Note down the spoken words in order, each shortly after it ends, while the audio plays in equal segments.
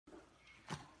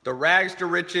The rags to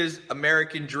riches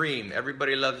American dream.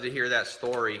 Everybody loves to hear that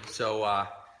story. So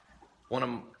one of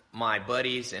my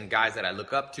buddies and guys that I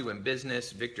look up to in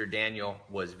business, Victor Daniel,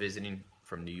 was visiting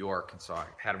from New York. And so I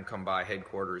had him come by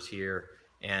headquarters here.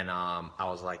 And I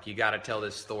was like, you got to tell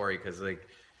this story because like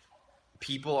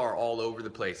people are all over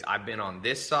the place. I've been on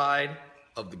this side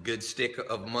of the good stick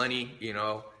of money, you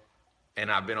know,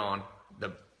 and I've been on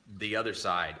the other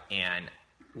side. And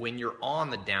when you're on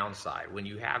the downside, when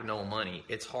you have no money,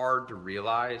 it's hard to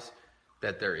realize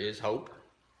that there is hope.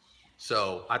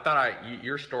 So I thought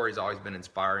your story's always been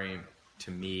inspiring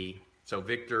to me. So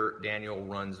Victor Daniel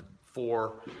runs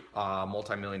 4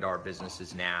 multi-million-dollar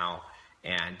businesses now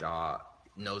and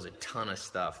knows a ton of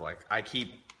stuff. Like I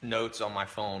keep notes on my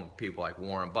phone, people like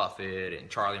Warren Buffett and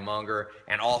Charlie Munger,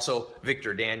 and also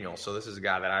Victor Daniel. So this is a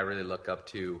guy that I really look up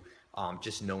to.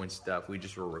 Just knowing stuff. We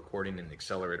just were recording an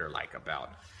accelerator like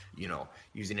about, you know,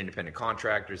 using independent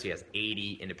contractors. He has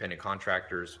 80 independent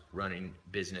contractors running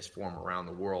business for him around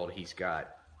the world. He's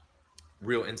got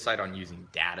real insight on using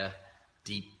data,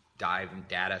 deep dive and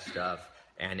data stuff.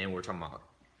 And then we're talking about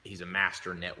he's a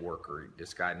master networker.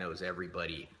 This guy knows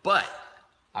everybody. But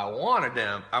I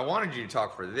wanted you to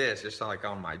talk for this, just like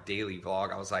on my daily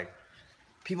vlog. I was like,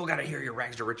 people got to hear your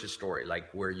rags to riches story,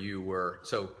 like where you were.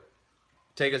 So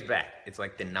take us back. It's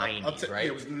like the 90s, right?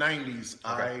 It was the 90s.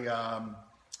 Okay.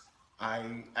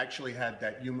 I actually had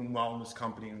that human wellness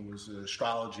company. It was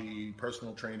astrology,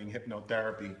 personal training,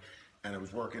 hypnotherapy, and I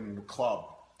was working in the club.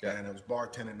 Yeah. And I was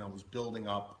bartending, and I was building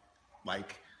up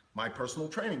like my personal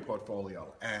training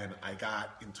portfolio. And I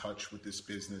got in touch with this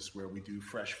business where we do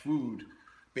fresh food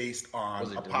based on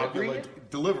Was it a popular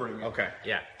delivering it. Okay,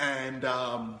 yeah. And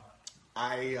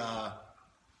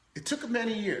it took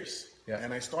many years. Yeah.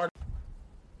 And I started.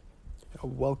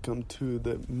 Welcome to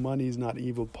the Money's Not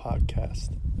Evil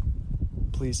podcast.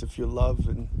 Please, if you love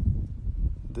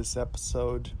this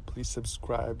episode, please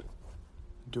subscribe.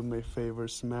 Do me a favor,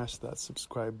 smash that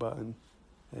subscribe button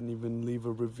and even leave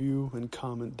a review and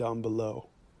comment down below.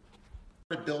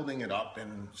 Building it up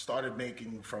and started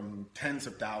making from tens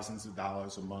of thousands of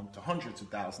dollars a month to hundreds of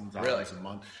thousands of dollars a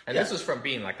month. And this was from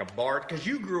being like a bar, because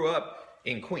you grew up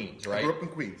in Queens, right? I grew up in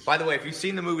Queens. By the way, if you've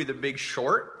seen the movie The Big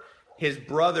Short, his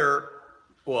brother,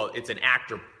 well, it's an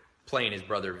actor playing his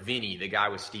brother, Vinny, the guy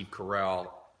with Steve Carell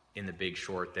in The Big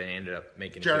Short that ended up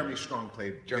making Jeremy Strong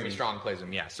played Jeremy Vinny. Strong plays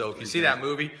him, yeah. So if you see that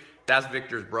movie, that's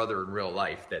Victor's brother in real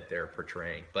life that they're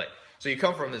portraying. But so you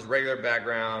come from this regular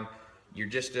background. You're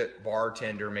just a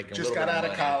bartender making Just a little got bit out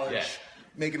of of money. college, Yeah.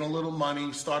 making a little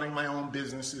money, starting my own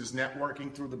businesses,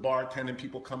 networking through the bartending,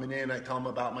 people coming in. I tell them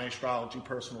about my astrology,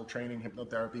 personal training,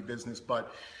 hypnotherapy business.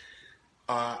 But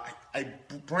I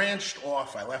branched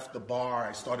off. I left the bar.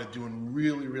 I started doing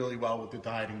really, really well with the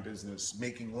dieting business,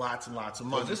 making lots and lots of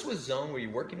money. Was this with Zone? Were you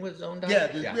working with Zone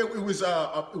Diet? Yeah, it was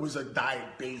a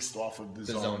diet based off of the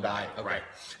Zone Diet, Okay. right?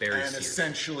 Very and serious.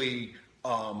 Essentially,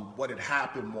 what had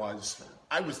happened was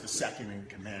I was the second in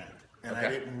command, and I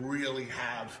didn't really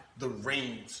have the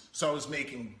reins. So I was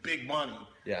making big money,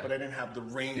 but I didn't have the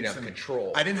reins. You didn't have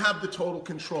control. I didn't have the total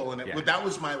control, and but that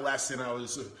was my lesson. I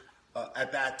was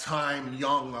at that time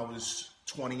young. I was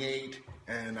 28,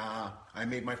 and I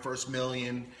made my first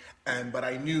million, but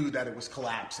I knew that it was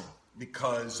collapsing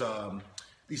because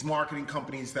these marketing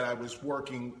companies that I was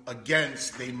working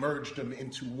against, they merged them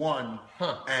into one,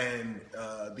 and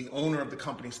the owner of the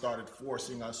company started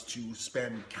forcing us to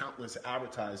spend countless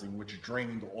advertising, which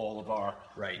drained all of our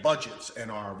budgets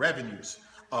and our revenues.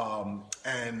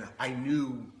 And I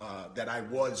knew that I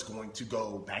was going to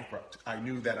go bankrupt. I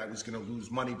knew that I was going to lose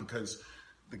money because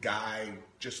the guy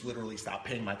just literally stopped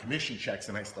paying my commission checks,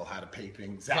 and I still had to pay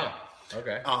things out.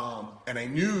 Okay. And I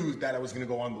knew that I was going to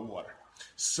go underwater.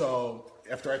 So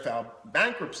after I filed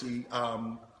bankruptcy,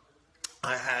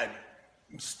 I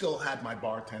still had my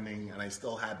bartending and I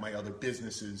still had my other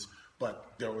businesses,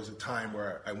 but there was a time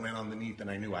where I went underneath and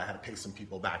I knew I had to pay some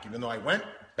people back. Even though I went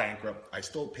bankrupt, I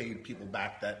still paid people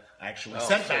back that I actually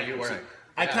sent bankruptcy.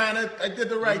 I did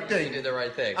the right thing. You did the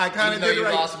right thing. I kind of did the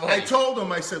right lost money. I told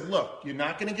them, I said, look, you're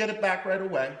not going to get it back right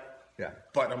away. Yeah.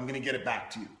 But I'm going to get it back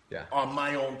to you. Yeah. On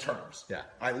my own terms. Yeah.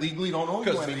 I legally don't owe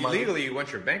you any money. Because legally,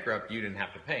 once you're bankrupt, you didn't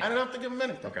have to pay. I didn't have to give them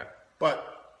anything. Okay.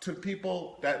 But to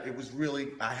people that it was really,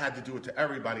 I had to do it to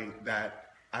everybody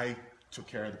that I took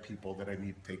care of the people that I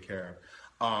needed to take care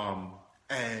of.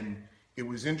 And it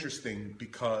was interesting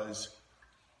because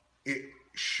it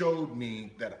showed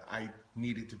me that I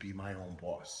needed to be my own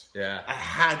boss. Yeah. I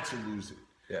had to lose it.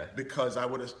 Yeah. Because I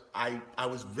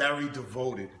was very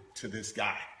devoted to this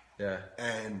guy. Yeah.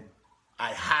 And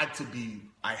I had to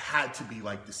be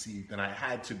like deceived, and I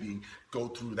had to go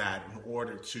through that in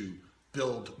order to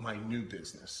build my new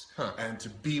business and to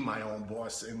be my own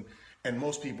boss. And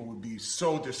most people would be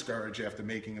so discouraged after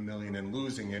making $1 million and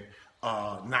losing it,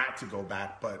 not to go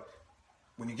back. But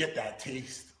when you get that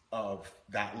taste of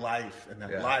that life and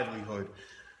that livelihood,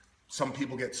 some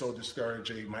people get so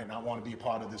discouraged they might not want to be a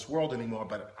part of this world anymore,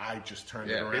 but I just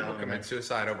turned it around. People commit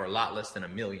suicide over a lot less than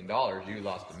 $1 million. You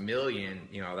lost $1 million,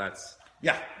 that's...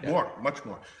 More, much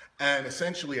more. And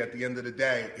essentially at the end of the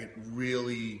day, it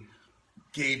really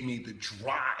gave me the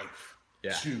drive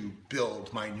to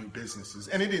build my new businesses.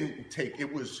 And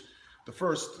it was the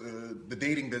first, the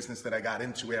dating business that I got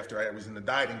into after I was in the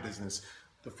dieting business.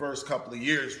 The first couple of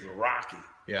years were rocky.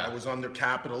 I was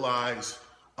undercapitalized.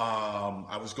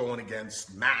 I was going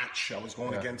against Match. I was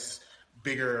going against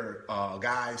bigger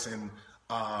guys, and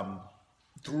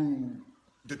through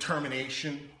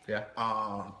determination.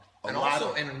 And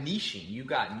niching. You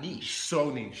got niche. So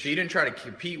niche. So you didn't try to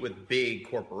compete with big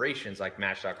corporations like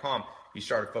Match.com. You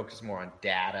started focusing more on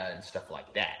data and stuff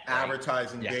like that. Right?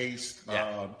 Advertising based.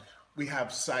 We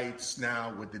have sites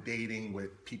now with the dating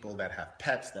with people that have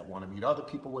pets that want to meet other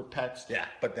people with pets.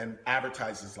 But then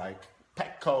advertisers like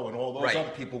Petco and all those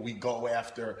other people we go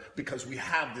after because we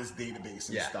have this database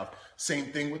and stuff.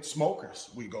 Same thing with smokers.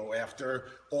 We go after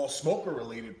all smoker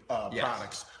related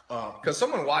products. Because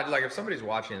if somebody's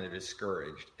watching and they're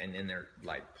discouraged and then they're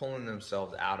like pulling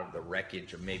themselves out of the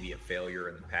wreckage of maybe a failure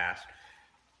in the past,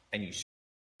 and you...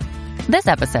 This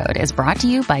episode is brought to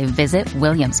you by Visit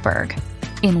Williamsburg.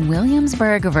 In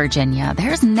Williamsburg, Virginia,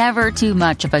 there's never too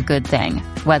much of a good thing.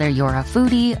 Whether you're a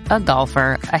foodie, a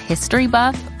golfer, a history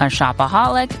buff, a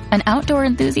shopaholic, an outdoor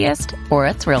enthusiast, or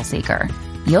a thrill seeker,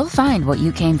 you'll find what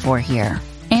you came for here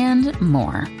and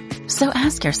more. So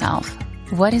ask yourself,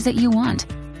 what is it you want?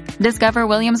 Discover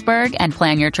Williamsburg and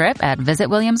plan your trip at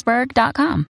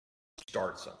visitwilliamsburg.com.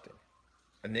 Start something.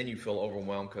 And then you feel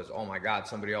overwhelmed because, oh my God,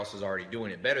 somebody else is already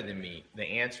doing it better than me. The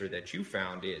answer that you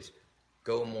found is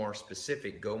go more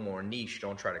specific, go more niche.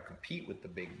 Don't try to compete with the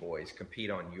big boys.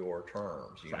 Compete on your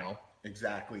terms, you know?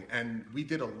 Exactly. And we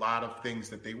did a lot of things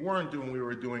that they weren't doing. We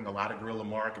were doing a lot of guerrilla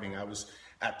marketing.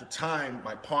 At the time,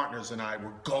 my partners and I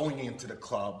were going into the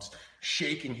clubs,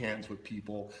 shaking hands with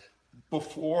people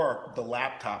before the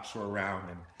laptops were around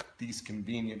and these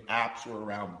convenient apps were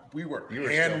around. We were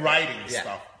handwriting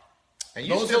stuff. And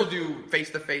you still do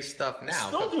face-to-face stuff now.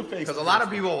 Still do face-to-face. Because a lot of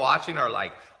people watching are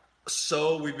like,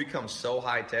 we've become so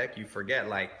high-tech, you forget,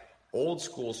 like, old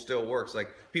school still works. Like,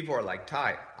 people are like,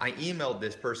 Ty, I emailed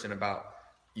this person about,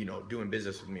 doing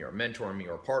business with me or mentoring me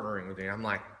or partnering with me. I'm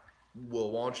like,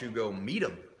 well, why don't you go meet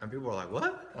them? And people are like,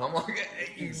 what? And I'm like,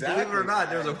 exactly. Believe it or not,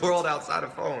 there's a world outside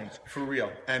of phones. For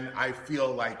real. And I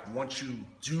feel like once you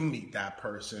do meet that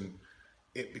person,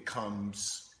 it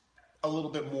becomes a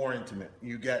little bit more intimate.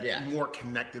 You get more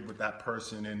connected with that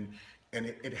person, and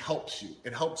it helps you.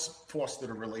 It helps foster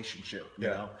the relationship, you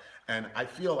know? And I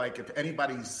feel like if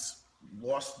anybody's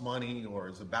lost money or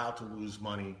is about to lose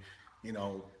money,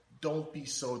 don't be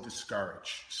so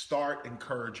discouraged. Start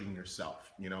encouraging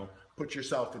yourself, put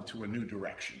yourself into a new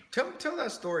direction. Tell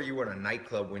that story. You were in a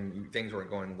nightclub when things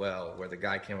weren't going well, where the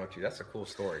guy came up to you. That's a cool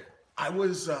story. I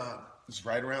was, it was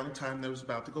right around the time that I was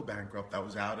about to go bankrupt. I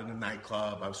was out in a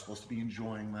nightclub. I was supposed to be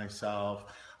enjoying myself.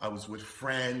 I was with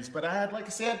friends, but I had like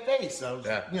a sad face. I was,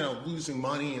 losing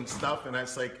money and stuff. And I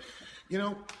was like,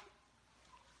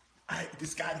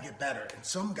 this guy to get better. And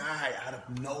some guy out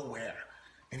of nowhere,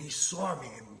 and he saw me,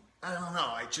 and I don't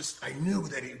know. I knew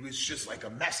that he was just like a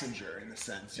messenger in a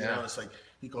sense. You know, it's like,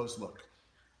 he goes, look,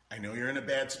 I know you're in a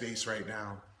bad space right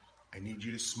now. I need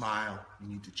you to smile. You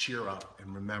need to cheer up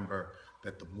and remember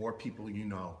that the more people you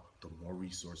know, the more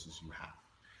resources you have.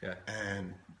 Yeah.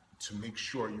 And to make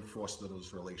sure you foster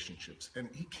those relationships. And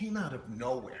he came out of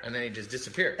nowhere. And then he just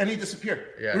disappeared.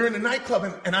 Yeah. We were in a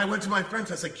nightclub, and I went to my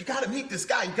friends. I was like, you got to meet this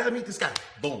guy.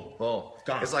 Boom.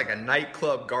 Gone. It's like a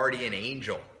nightclub guardian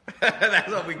angel.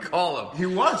 That's what we call him. He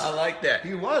was. I like that.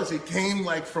 He was. He came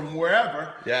like from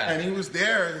wherever. Yeah. And he was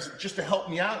there just to help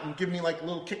me out and give me like a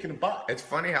little kick in the butt. It's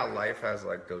funny how life has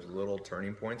like those little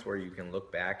turning points where you can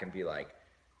look back and be like,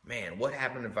 man, what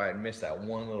happened if I had missed that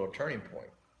one little turning point?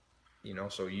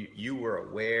 So you were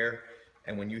aware.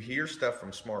 And when you hear stuff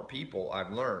from smart people,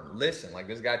 I've learned, listen, like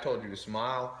this guy told you to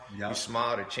smile. Yep. You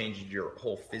smiled, it changed your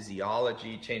whole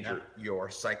physiology, changed your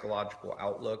psychological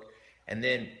outlook. And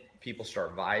then people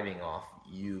start vibing off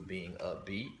you being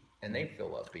upbeat, and they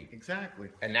feel upbeat. Exactly.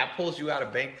 And that pulls you out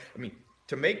of bank. I mean,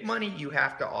 to make money, you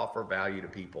have to offer value to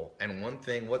people. And one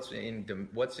thing, what's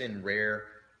in rare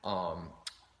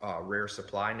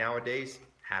supply nowadays?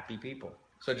 Happy people.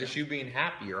 So just you being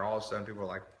happy, or all of a sudden people are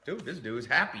like, dude, this dude is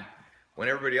happy. When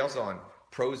everybody else on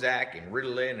Prozac and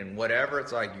Ritalin and whatever.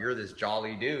 It's like you're this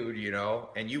jolly dude, you know,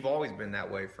 and you've always been that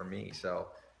way for me. So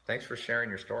thanks for sharing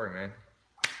your story, man.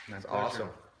 That's awesome.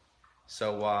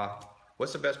 So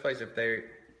what's the best place if they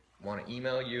want to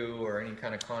email you or any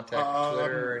kind of contact,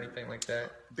 Twitter or anything like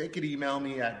that? They could email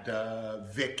me at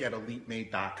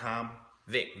vic@elitemate.com.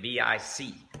 Vic,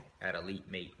 V-I-C, at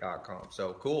elitemate.com.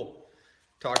 So cool.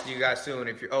 Talk to you guys soon.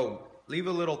 If you're, leave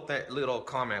a little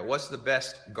comment. What's the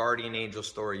best guardian angel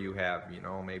story you have, you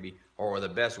know, maybe, or the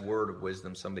best word of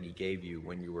wisdom somebody gave you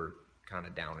when you were kind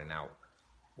of down and out?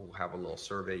 We'll have a little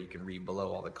survey you can read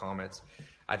below all the comments.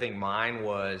 I think mine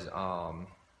was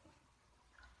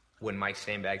when Mike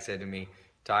Steinbach said to me,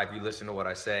 Ty, if you listen to what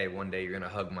I say, one day you're going to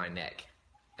hug my neck.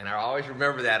 And I always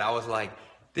remember that. I was like,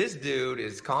 this dude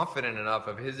is confident enough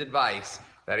of his advice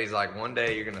that he's like, one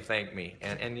day you're going to thank me.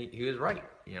 And he was right,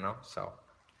 you know. So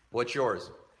what's yours?